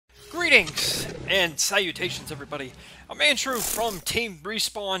Greetings and salutations, everybody. I'm Andrew from Team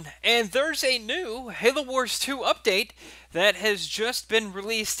Respawn, and there's a new Halo Wars 2 update that has just been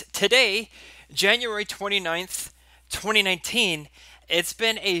released today, January 29th, 2019. It's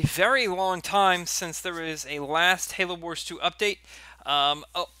been a very long time since there was a last Halo Wars 2 update.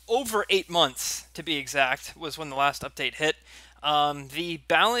 Over 8 months, to be exact, was when the last update hit. The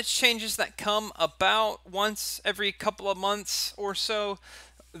balance changes that come about once every couple of months or so,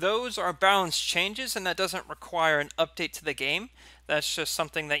 those are balance changes, and that doesn't require an update to the game. That's just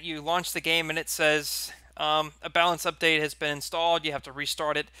something that you launch the game and it says a balance update has been installed, you have to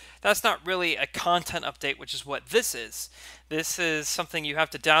restart it. That's not really a content update, which is what this is. This is something you have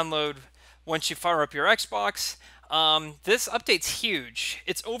to download once you fire up your Xbox. This update's huge.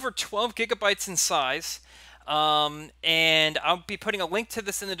 It's over 12 gigabytes in size. And I'll be putting a link to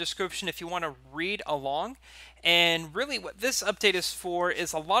this in the description if you want to read along. And really what this update is for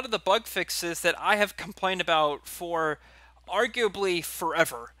is a lot of the bug fixes that I have complained about for arguably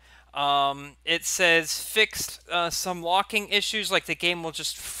forever. It says fixed some locking issues, like the game will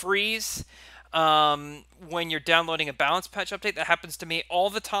just freeze when you're downloading a balance patch update. That happens to me all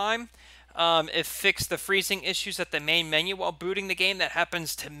the time. It fixed the freezing issues at the main menu while booting the game. That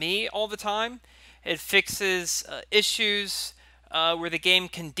happens to me all the time. It fixes issues where the game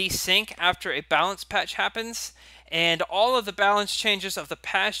can desync after a balance patch happens, and all of the balance changes of the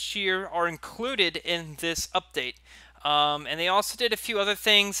past year are included in this update. And they also did a few other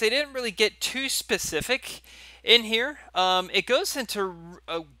things. They didn't really get too specific in here. It goes into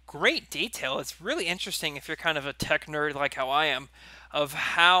a great detail. It's really interesting if you're kind of a tech nerd like how I am, of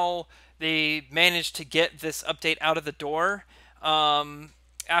how they managed to get this update out of the door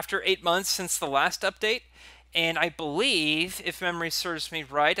after 8 months since the last update. And I believe, if memory serves me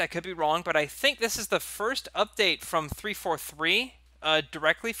right, I could be wrong, but I think this is the first update from 343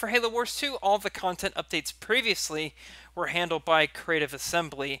 directly for Halo Wars 2. All the content updates previously were handled by Creative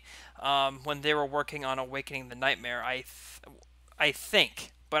Assembly when they were working on Awakening the Nightmare, I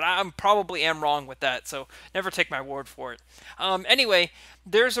think. But I probably am wrong with that, so never take my word for it. Anyway,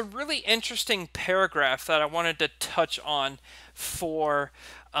 there's a really interesting paragraph that I wanted to touch on for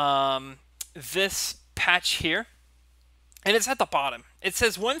this patch here, and it's at the bottom. It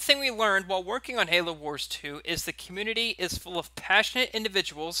says, "One thing we learned while working on Halo Wars 2 is the community is full of passionate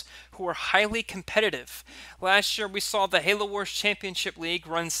individuals who are highly competitive. Last year we saw the Halo Wars Championship League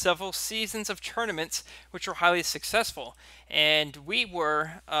run several seasons of tournaments which were highly successful, and we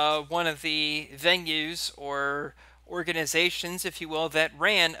were one of the venues or organizations, if you will, that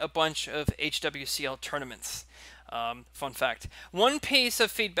ran a bunch of HWCL tournaments." Fun fact. One piece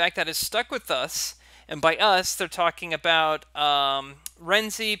of feedback that has stuck with us, and by us, they're talking about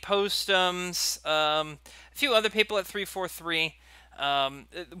Renzi, Postums, a few other people at 343.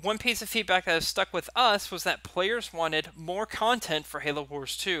 One piece of feedback that has stuck with us was that players wanted more content for Halo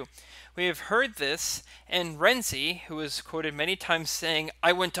Wars 2. We have heard this, and Renzi, who is quoted many times saying,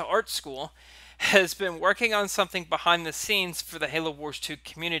 "I went to art school," has been working on something behind the scenes for the Halo Wars 2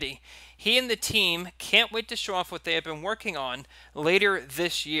 community. He and the team can't wait to show off what they have been working on later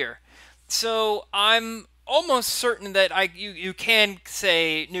this year. So I'm almost certain that you can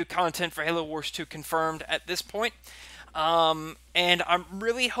say new content for Halo Wars 2 confirmed at this point. And I'm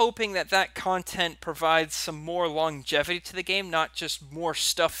really hoping that that content provides some more longevity to the game, not just more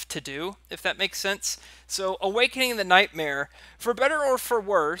stuff to do, if that makes sense. So Awakening the Nightmare, for better or for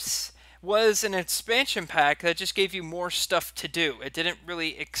worse, was an expansion pack that just gave you more stuff to do. It didn't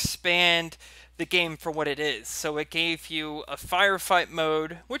really expand the game for what it is. So it gave you a firefight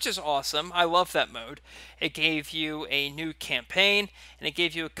mode, which is awesome. I love that mode. It gave you a new campaign, and it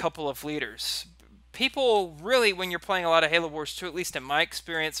gave you a couple of leaders. People really, when you're playing a lot of Halo Wars 2, at least in my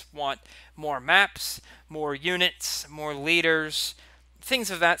experience, want more maps, more units, more leaders, things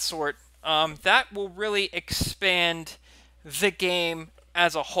of that sort. That will really expand the game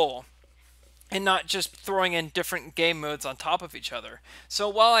as a whole, and not just throwing in different game modes on top of each other. So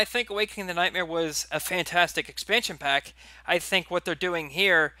while I think Awakening the Nightmare was a fantastic expansion pack, I think what they're doing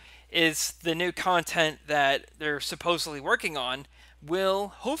here is the new content that they're supposedly working on will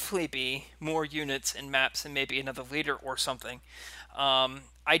hopefully be more units and maps and maybe another leader or something.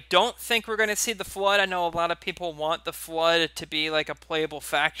 I don't think we're going to see the Flood. I know a lot of people want the Flood to be like a playable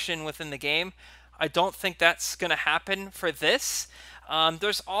faction within the game. I don't think that's going to happen for this.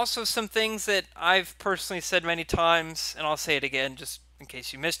 There's also some things that I've personally said many times, and I'll say it again just in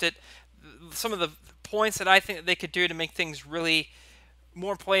case you missed it. Some of the points that I think that they could do to make things really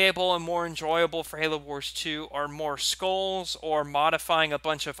more playable and more enjoyable for Halo Wars 2 are more skulls or modifying a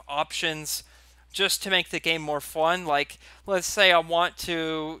bunch of options just to make the game more fun. Like, let's say I want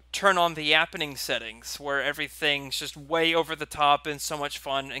to turn on the happening settings where everything's just way over the top and so much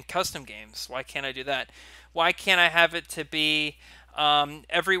fun in custom games. Why can't I do that? Why can't I have it to be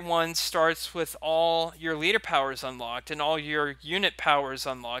everyone starts with all your leader powers unlocked and all your unit powers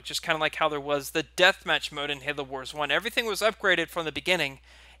unlocked, just kind of like how there was the deathmatch mode in Halo Wars 1. Everything was upgraded from the beginning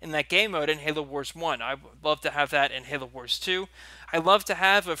in that game mode in Halo Wars 1. I would love to have that in Halo Wars 2. I love to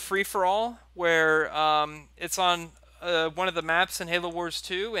have a free-for-all where it's on one of the maps in Halo Wars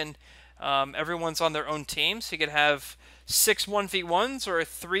 2 and everyone's on their own team, so you could have 6 1v1s or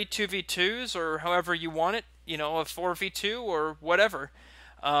 3 2v2s or however you want it, a 4v2 or whatever.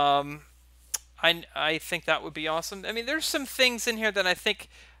 I think that would be awesome. I mean, there's some things in here that I think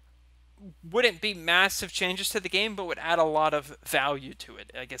wouldn't be massive changes to the game, but would add a lot of value to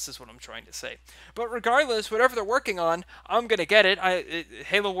it, I guess is what I'm trying to say. But regardless, whatever they're working on, I'm going to get it.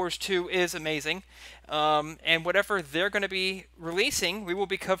 Halo Wars 2 is amazing. And whatever they're going to be releasing, we will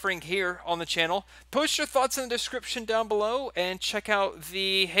be covering here on the channel. Post your thoughts in the description down below, and check out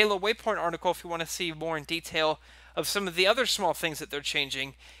the Halo Waypoint article if you want to see more in detail of some of the other small things that they're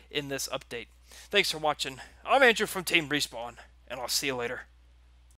changing in this update. Thanks for watching. I'm Andrew from Team Respawn, and I'll see you later.